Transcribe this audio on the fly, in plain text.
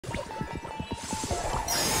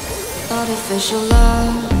Artificial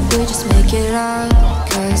love, we just make it up.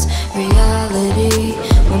 Cause reality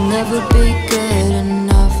will never be good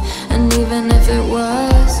enough. And even if it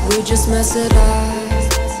was, we just mess it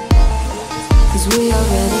up. Cause we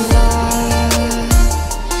already lost,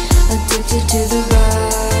 addicted to the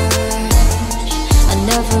rush. I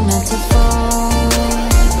never meant to fall.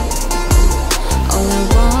 All I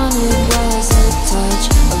wanted was a touch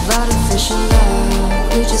of artificial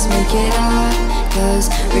love. We just make it up. Cause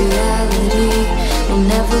reality will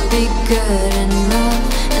never be good enough.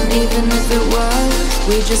 And even if it was,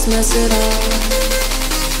 we just mess it up.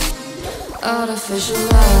 Artificial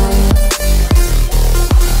love.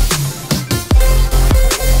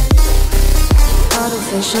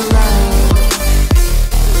 Artificial love.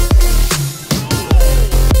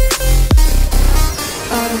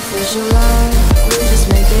 Artificial love. We just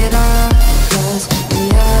make it up. Cause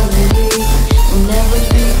reality will never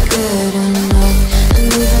be good enough. And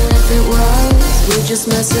even if it was, we just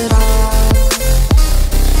mess it up.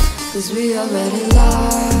 Cause we already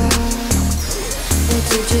lost,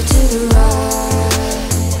 addicted to the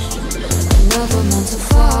rush. I never meant to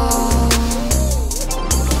fall.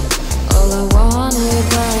 All I wanted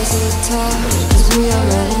was a touch. Cause we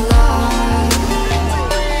already lost,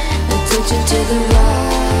 addicted to the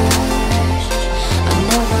rush. I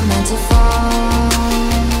never meant to fall.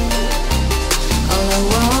 All I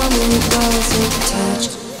wanted was a touch.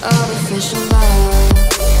 Artificial love.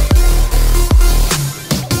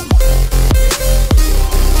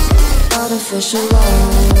 Artificial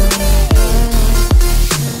love.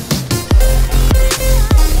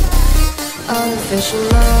 Artificial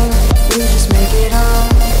love. We just make it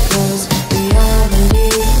up. Cause reality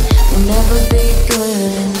will never be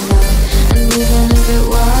good enough. And even if it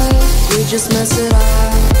was, we just mess it up.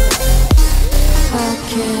 How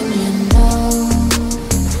can you know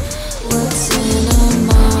what's in our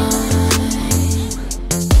mind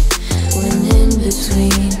when in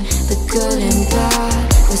between the good and bad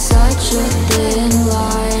there's such a thin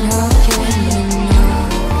line? How can you know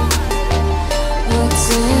what's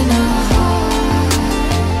in our heart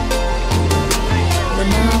when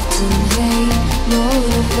often hate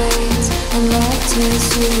motivates and love tears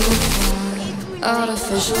you apart?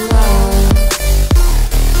 Artificial love.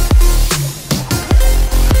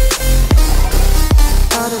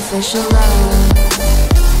 Artificial love.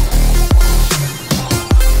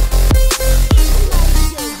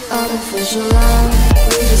 Artificial love.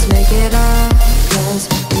 We just make it up. Cause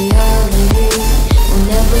reality will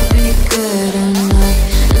never be good enough.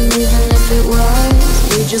 And even if it was,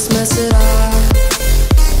 we just mess it up.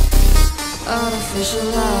 Artificial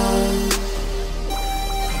love.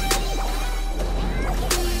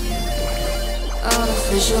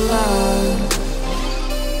 Artificial love.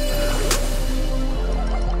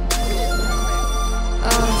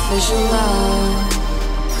 Artificial love.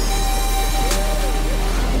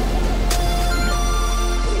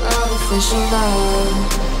 Artificial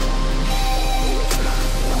love.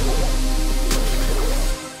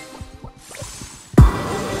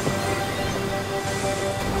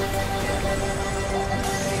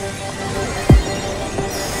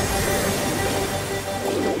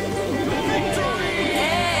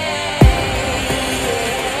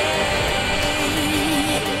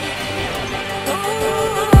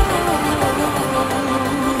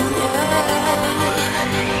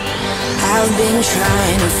 I've been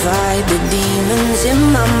trying to fight the demons in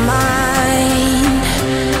my mind.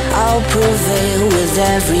 I'll prevail with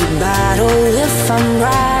every battle if I'm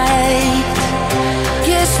right.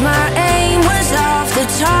 Guess my aim was off, the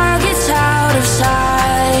target's out of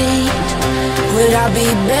sight. Would I be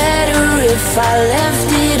better if I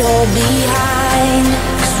left it all behind?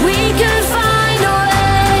 'Cause we can find a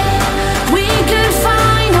way, we can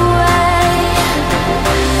find a way.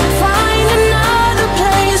 Find another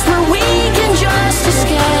place where we can just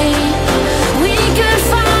escape. We could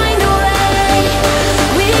find a way,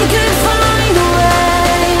 we could find a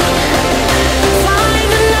way.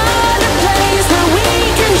 Find another place where we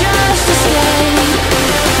can just escape.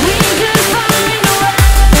 We could find a way.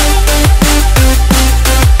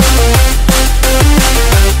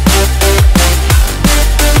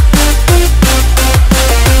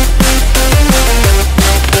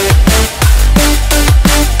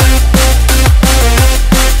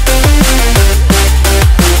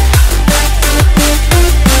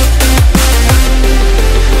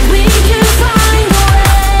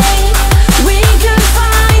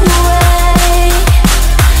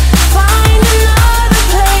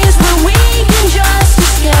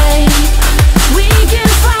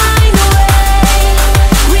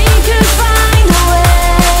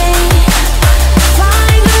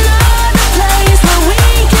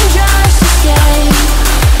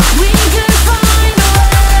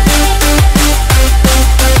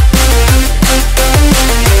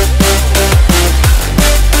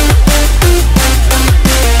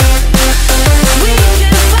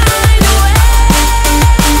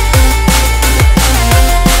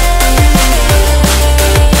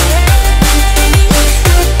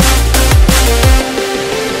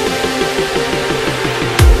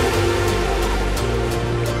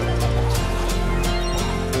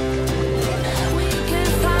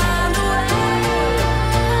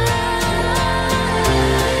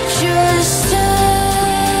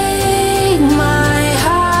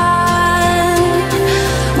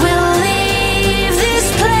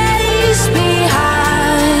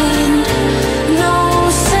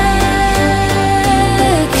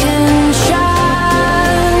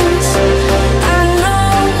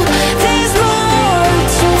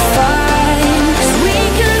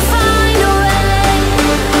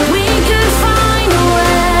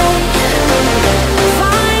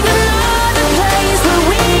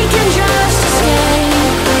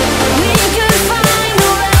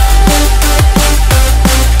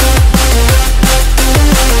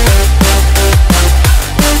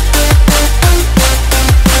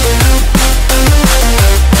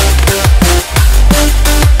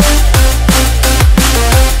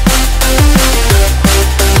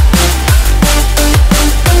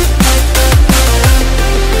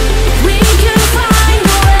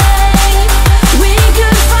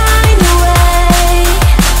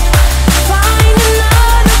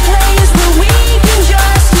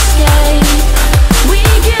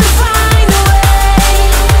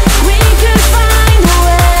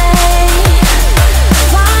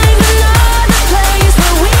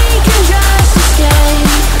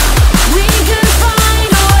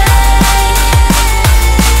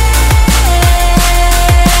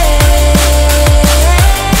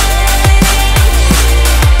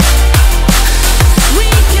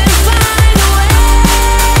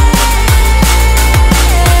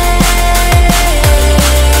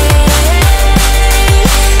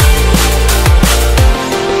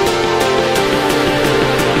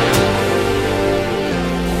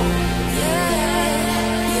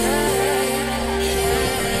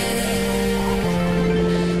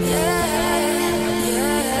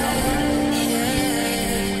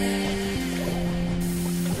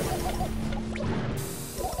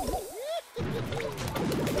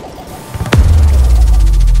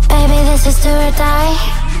 to or die.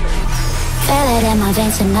 Feel it in my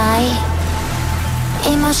veins tonight.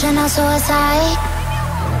 Emotional suicide.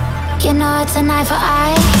 You know it's an eye for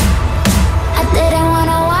eye. I didn't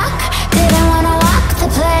wanna walk the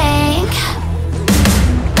plank.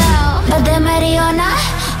 No. But the Mariona,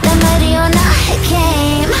 it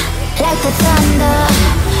came like the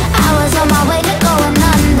thunder.